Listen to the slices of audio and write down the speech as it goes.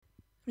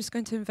just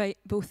going to invite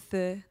both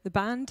the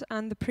band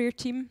and the prayer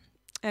team.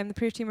 The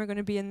prayer team are going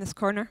to be in this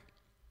corner.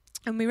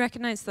 And we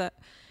recognise that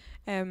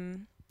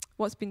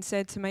what's been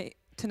said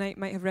tonight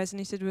might have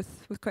resonated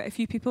with quite a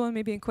few people, and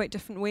maybe in quite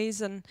different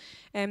ways. And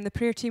the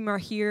prayer team are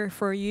here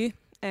for you,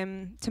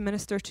 to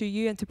minister to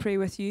you and to pray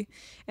with you.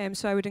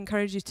 So I would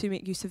encourage you to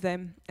make use of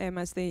them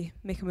as they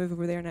make a move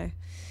over there now.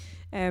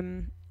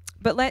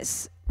 But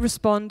let's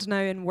respond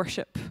now in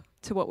worship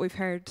to what we've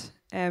heard.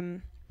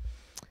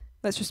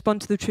 Let's respond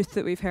to the truth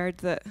that we've heard,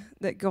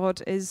 that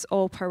God is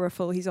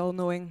all-powerful, He's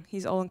all-knowing,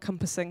 He's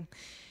all-encompassing,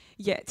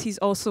 yet He's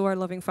also our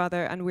loving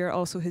Father, and we're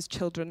also His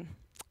children.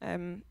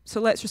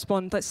 So let's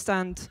respond, let's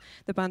stand.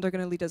 The band are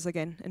going to lead us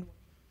again.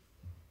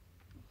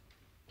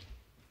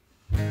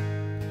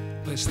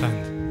 Let's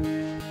stand.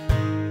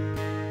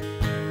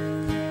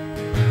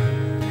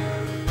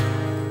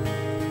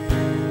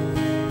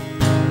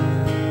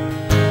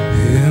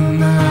 Who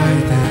am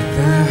I that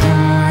the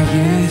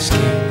highest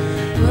King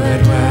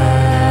would welcome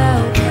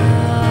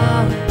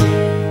me?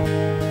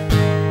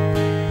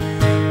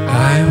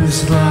 I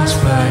was lost,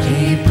 but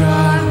He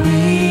brought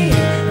me in.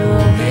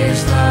 Oh, His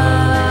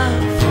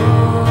love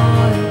for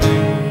me.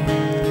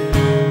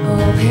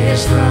 Oh,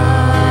 His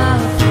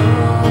love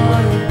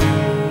for me.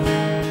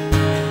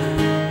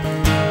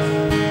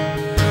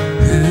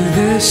 Who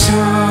the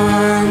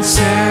Son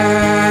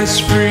sets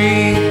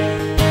free,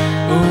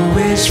 oh,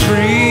 is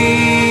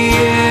free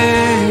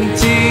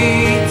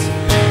indeed.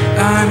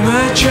 I'm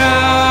a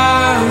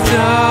child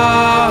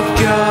of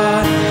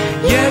God,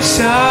 yes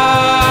I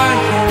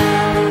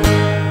am.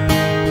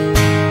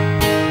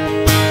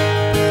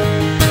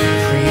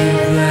 Free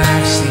at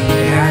last He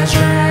has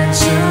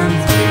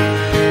ransomed me,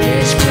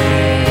 His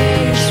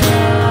grace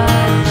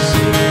was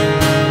here.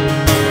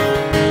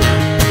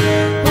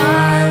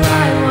 While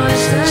I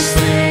was a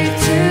slave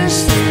to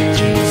sin,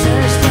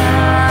 Jesus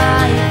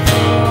died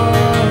for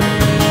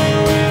me.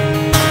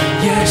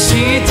 Yes,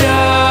 He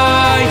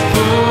died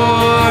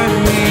for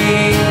me.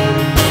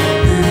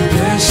 Who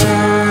the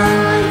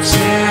Son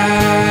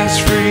sets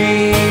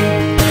free,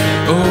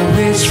 oh,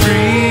 is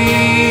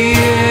free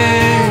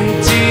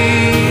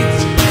indeed.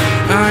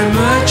 I'm a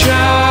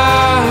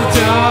child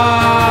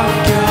of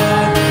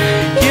God,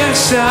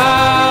 yes I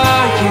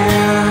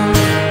am.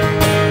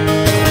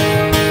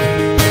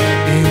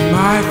 In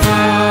my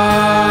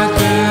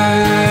Father's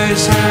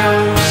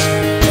house,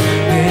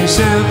 there's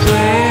a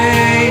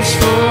place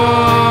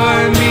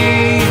for me.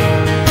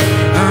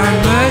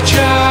 I'm a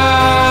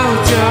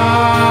child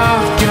of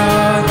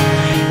God,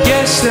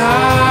 yes I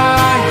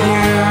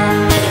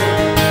am.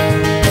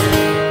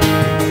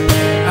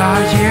 I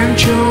am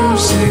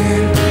chosen,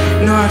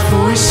 not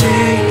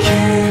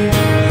forsaken.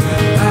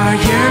 I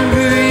am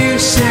who you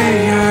say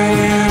I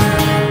am.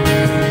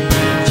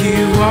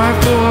 You are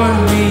for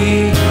me,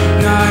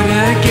 not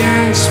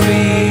against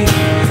me.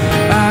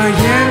 I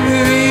am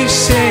who you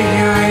say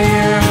I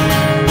am.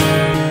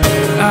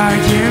 I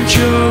am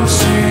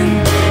chosen,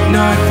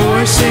 not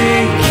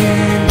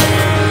forsaken.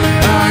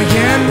 I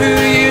am who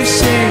you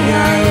say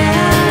I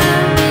am.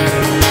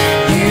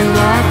 You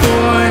are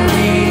for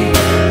me,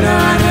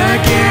 not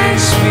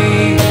against me.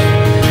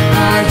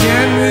 I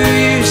am who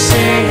you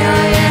say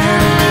I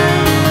am.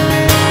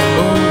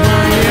 Oh,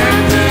 I am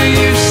who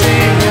you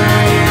say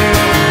I am.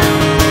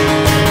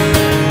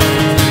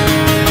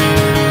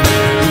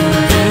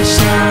 The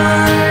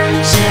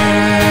Son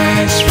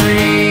sets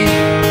free,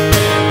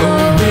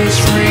 oh, is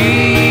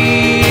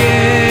free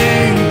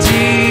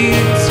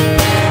indeed.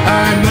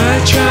 I'm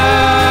a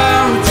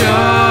child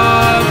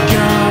of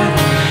God,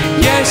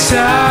 yes I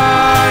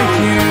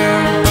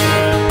am.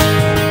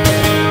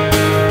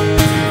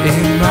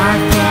 In my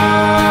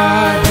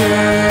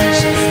Father's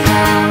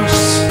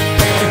house,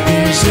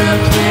 there's a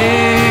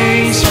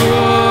place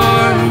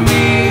for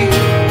me.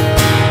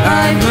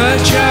 I'm a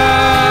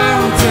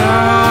child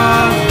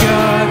of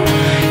God,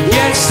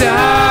 yes I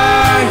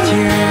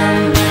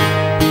am.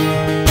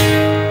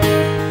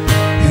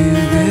 Who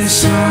the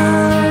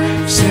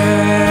Son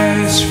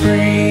sets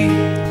free,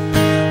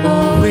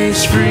 oh,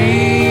 is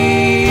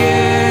free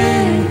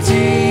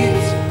indeed.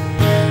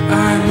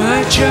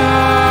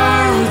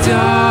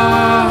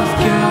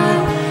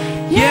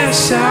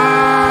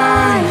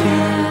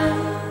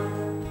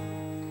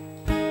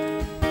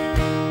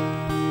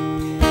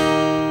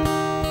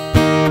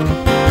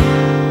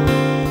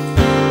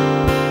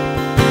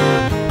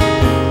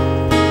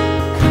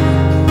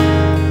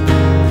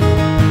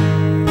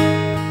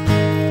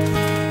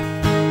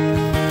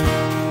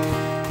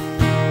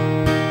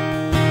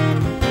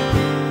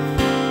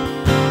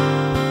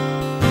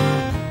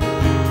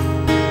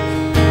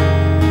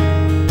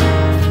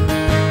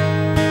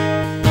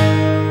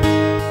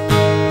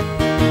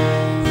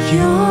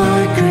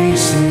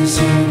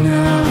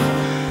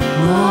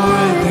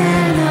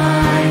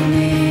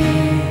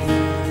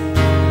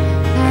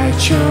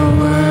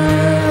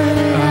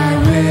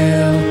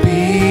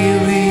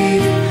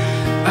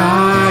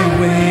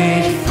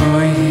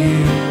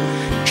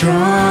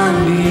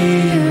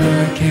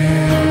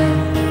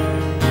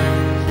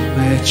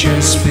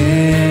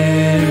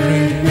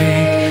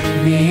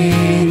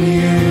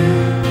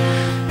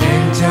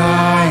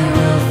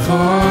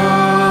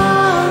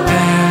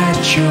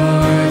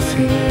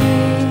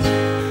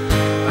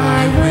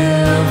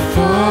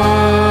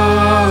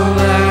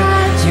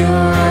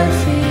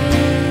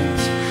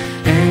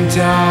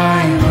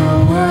 I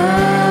will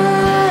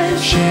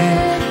worship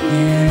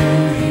you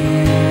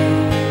here.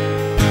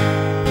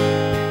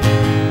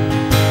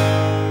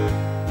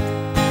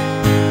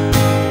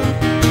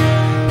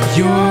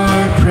 Your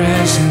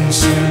presence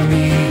in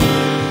me,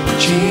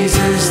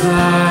 Jesus,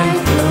 light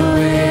the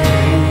way.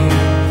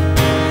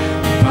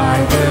 By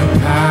the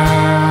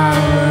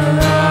power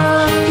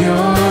of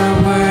your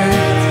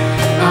word,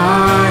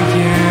 I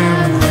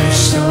am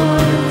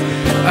restored,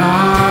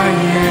 I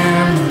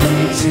am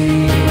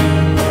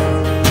redeemed.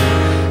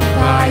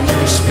 By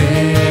your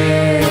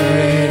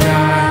Spirit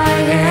I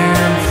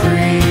am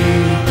free,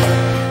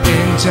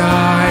 and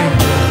I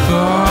will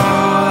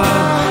fall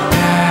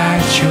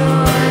at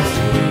your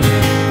feet.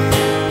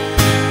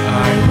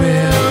 I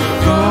will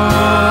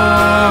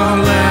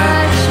fall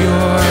at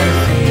your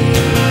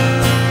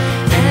feet,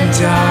 and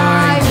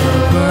I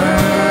will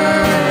worship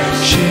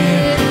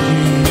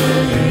you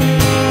here.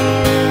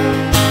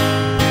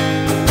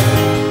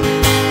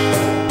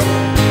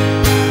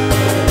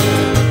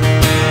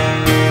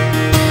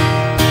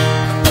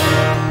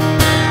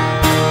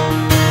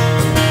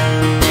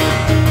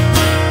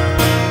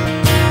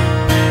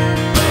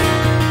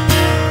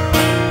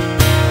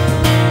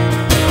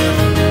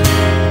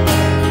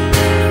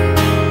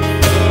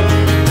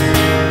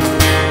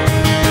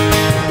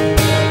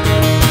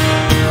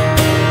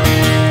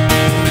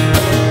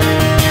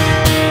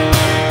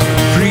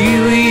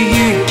 Freely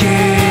you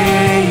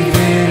gave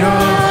it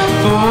all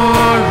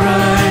for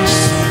us,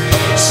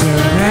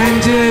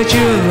 surrendered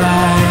your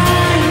life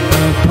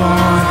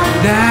upon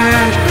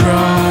that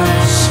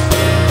cross.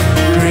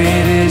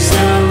 Great is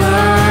the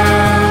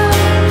love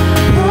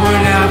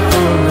poured out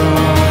for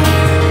all.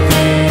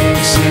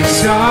 This is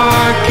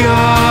our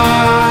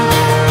God,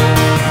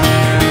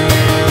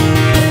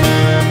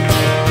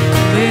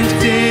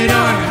 lifted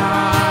on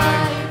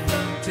high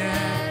from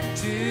death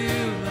to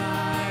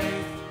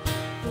life.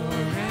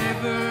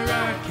 Forever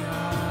our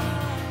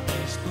God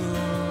is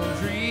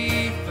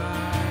glorified.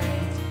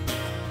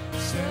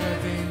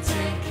 Servant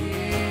and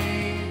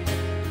King,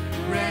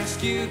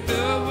 rescued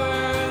the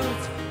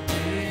world.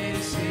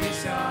 This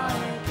is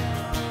our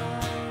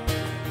God.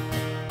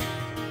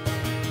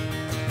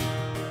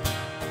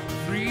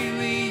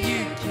 Freely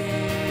you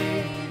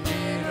gave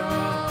it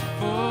all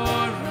for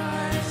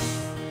us,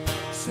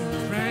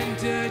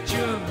 surrendered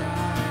your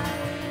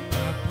life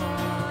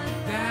upon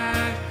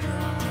that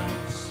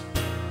cross.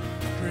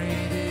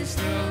 Great is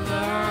the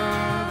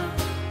love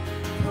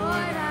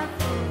poured out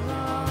for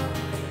all.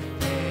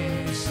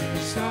 This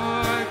is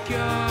our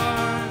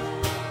God,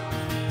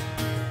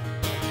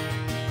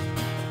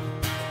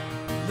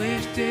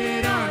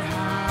 lifted on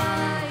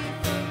high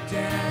from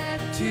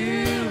death to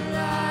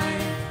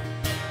life.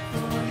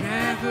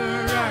 Forever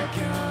our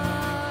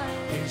God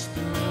is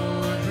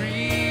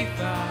glorified.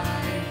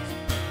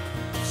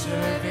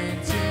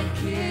 Servant and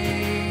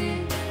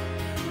King,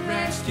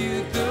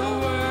 rescued the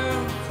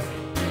world.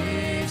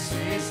 This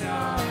is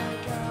our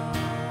God.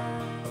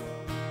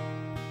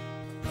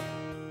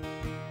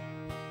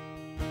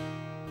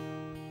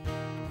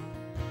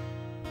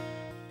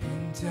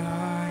 And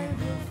I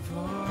will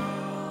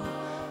fall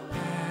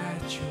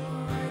at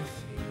your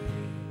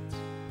feet.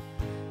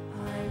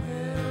 I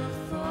will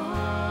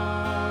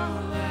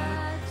fall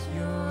at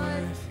your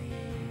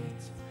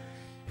feet,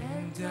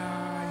 and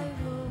I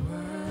will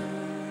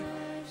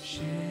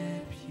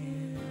worship you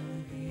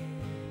here.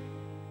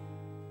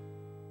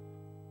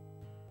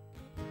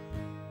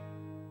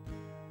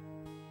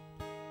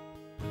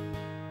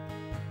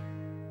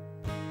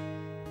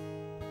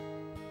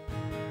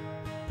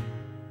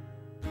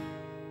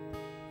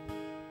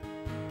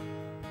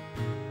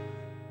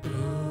 O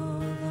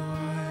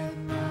Lord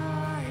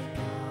my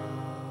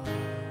God,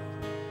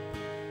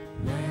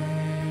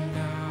 when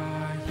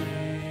I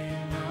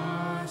in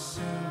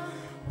awesome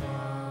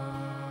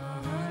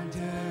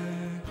wonder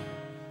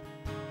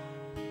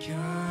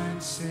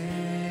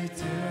consider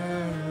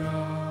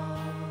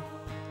all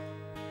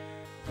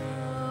the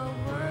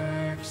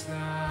works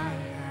thy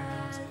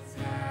hands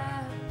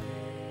have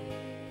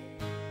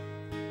made,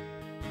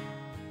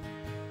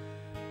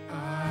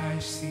 I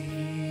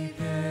see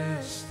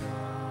the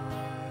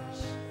stars,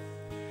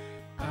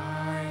 I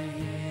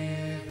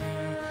hear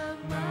the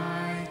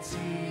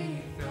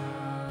mighty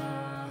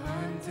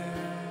thunder,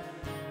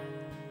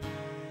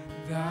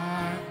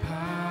 thy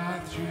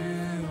path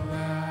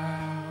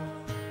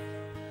throughout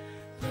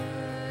the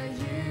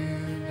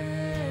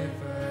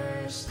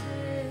universe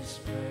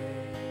displayed.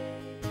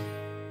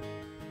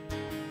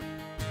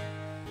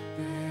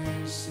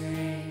 Then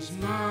sings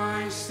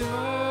my soul,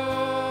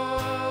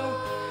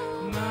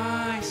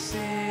 my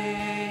Savior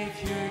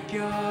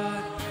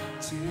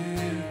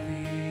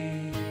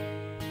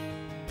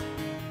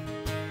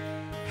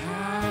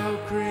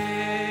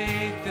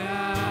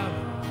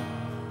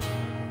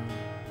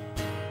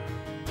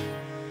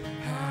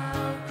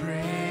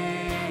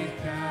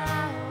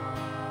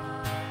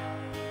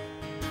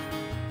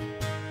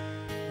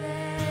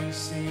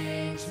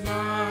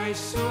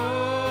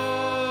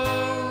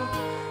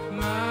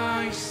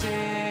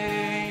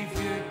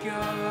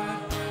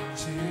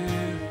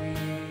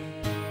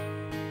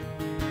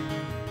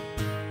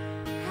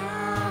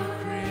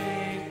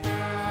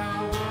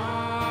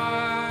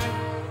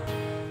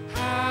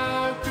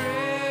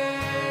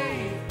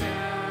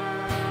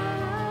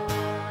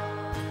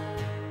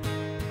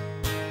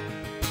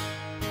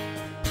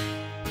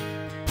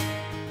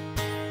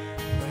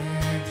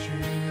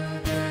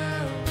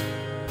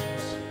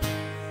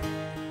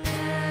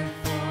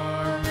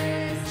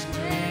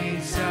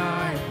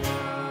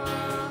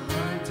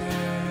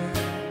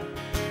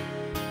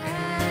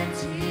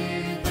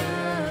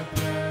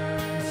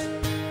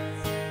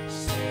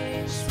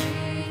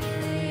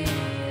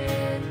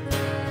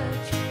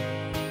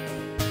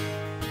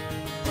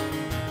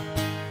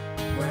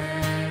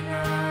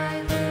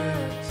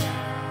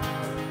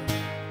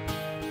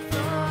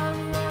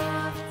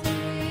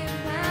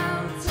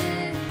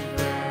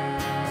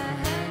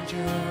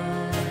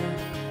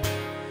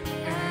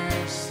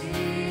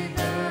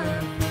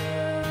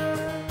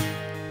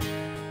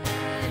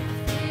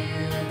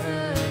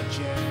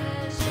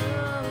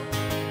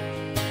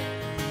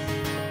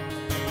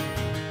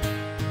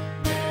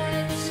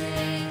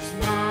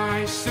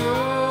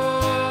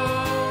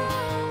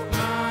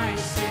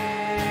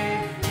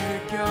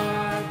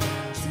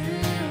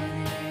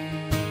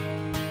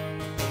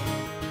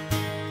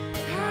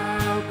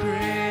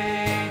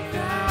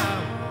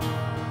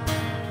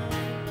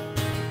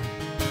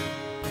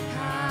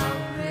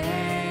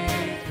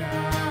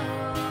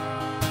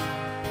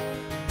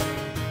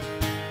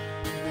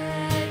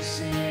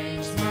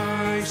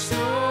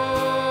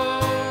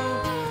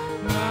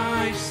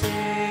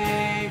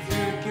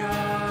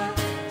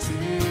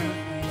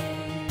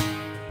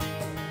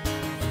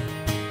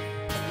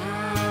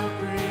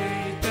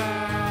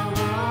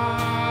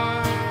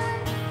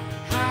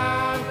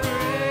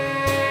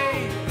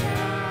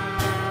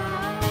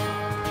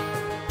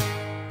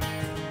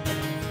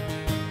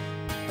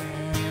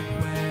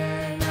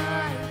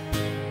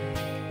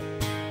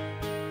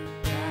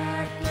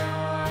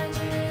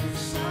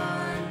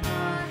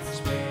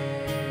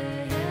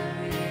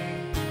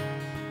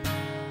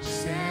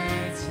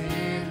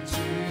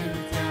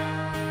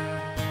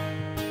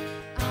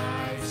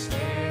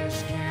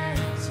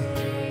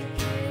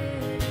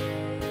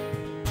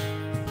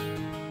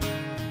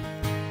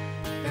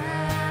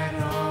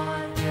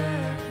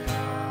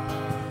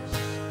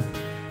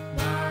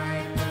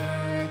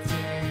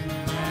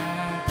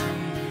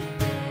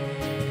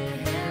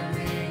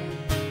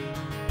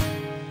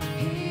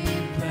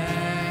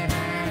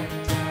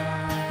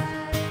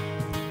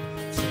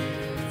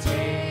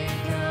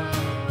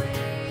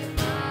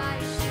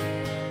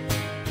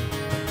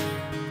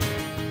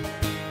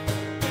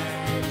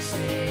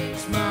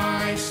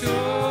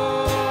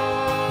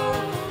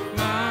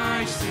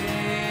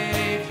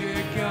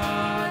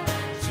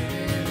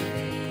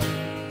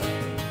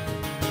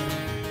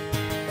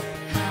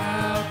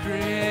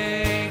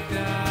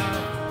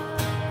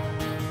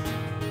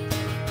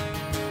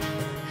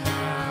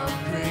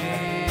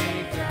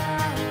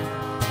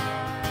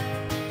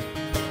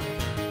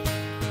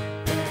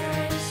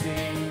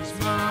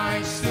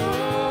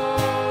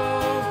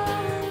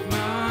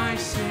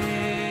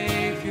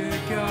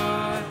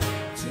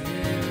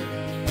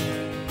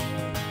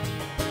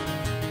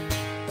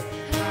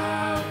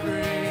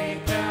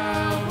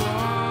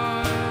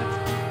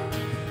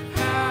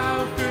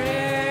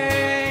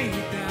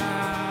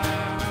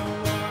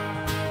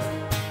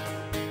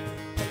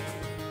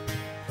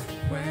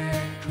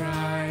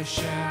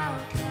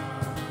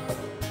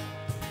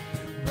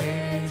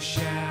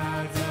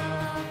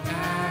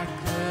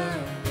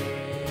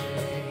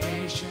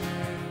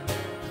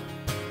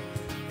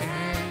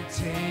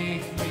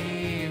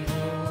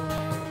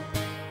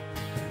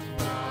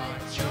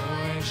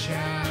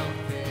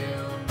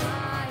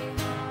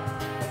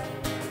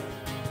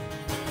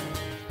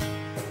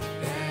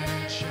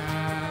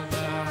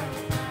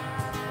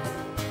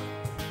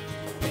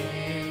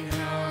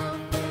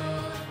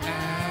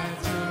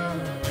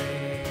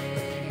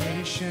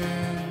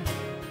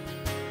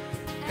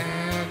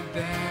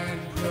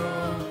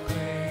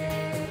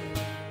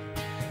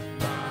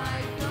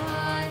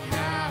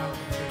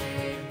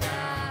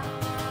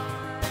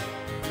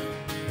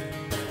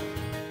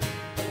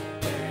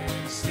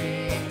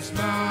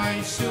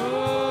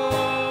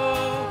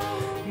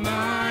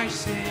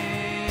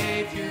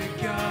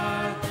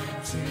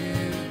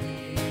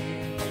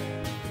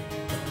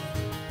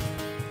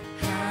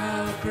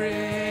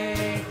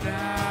great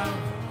thou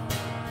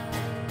art.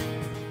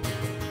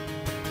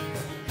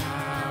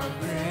 How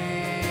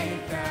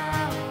great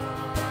thou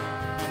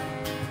art.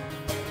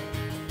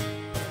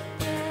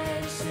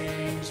 Then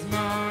sings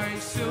my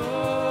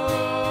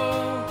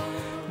soul,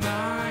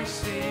 my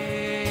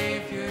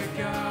Savior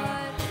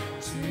God,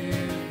 to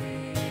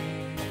thee.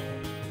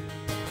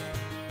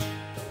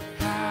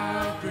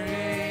 How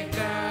great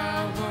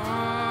thou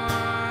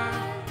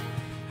art,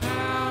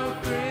 how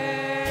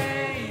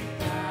great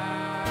thou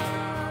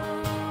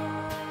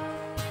art.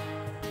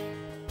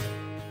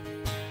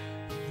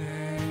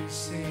 Then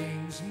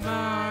sings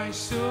my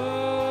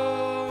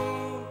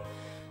soul,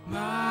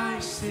 my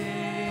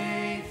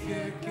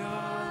Savior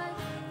God,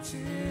 to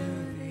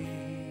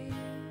thee.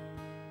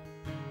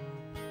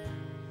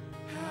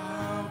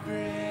 How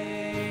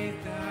great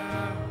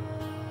thou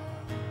art,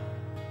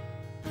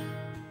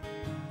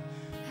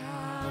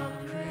 how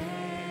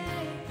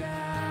great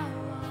thou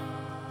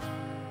art.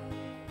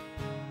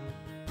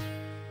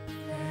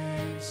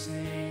 Then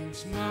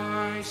sings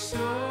my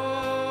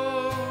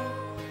soul,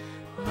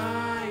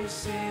 my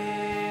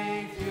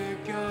Savior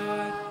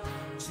God,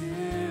 to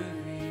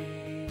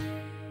thee.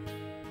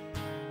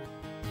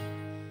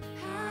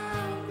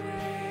 How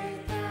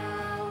great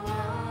thou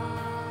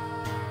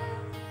art,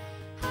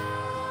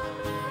 how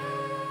great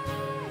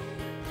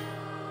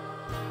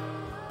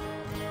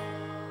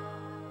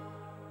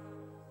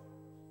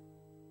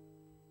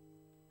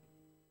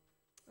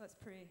Let's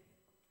pray.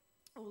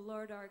 O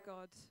Lord our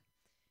God,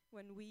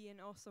 when we in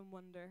awesome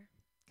wonder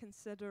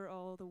consider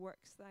all the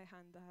works thy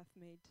hand hath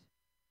made,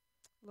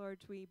 Lord,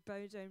 we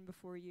bow down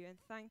before you and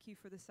thank you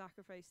for the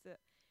sacrifice that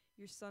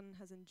your Son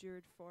has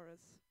endured for us.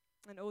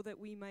 And oh, that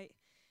we might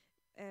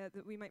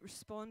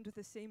respond with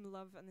the same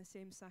love and the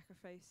same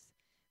sacrifice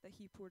that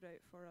he poured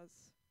out for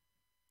us.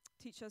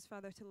 Teach us,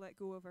 Father, to let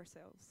go of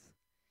ourselves,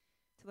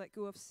 to let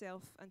go of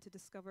self and to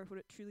discover what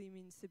it truly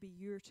means to be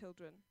your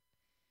children,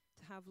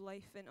 to have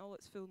life in all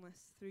its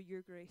fullness through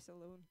your grace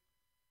alone.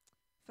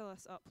 Fill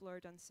us up,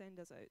 Lord, and send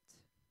us out.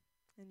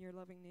 In your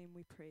loving name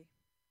we pray.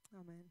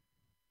 Amen.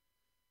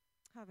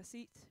 Have a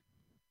seat.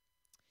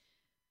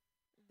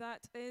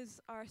 That is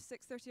our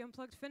 6:30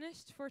 Unplugged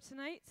finished for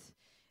tonight.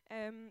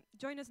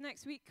 Join us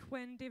next week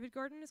when David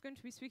Gordon is going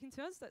to be speaking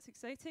to us. That's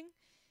exciting.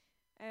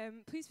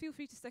 Please feel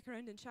free to stick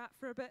around and chat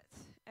for a bit.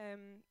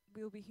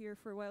 We'll be here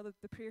for a while.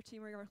 The prayer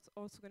team are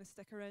also going to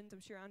stick around.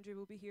 I'm sure Andrew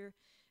will be here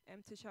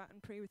to chat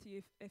and pray with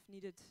you if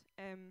needed.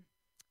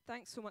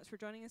 Thanks so much for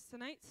joining us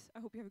tonight. I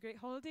hope you have a great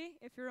holiday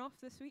if you're off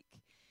this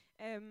week.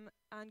 And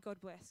God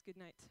bless. Good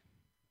night.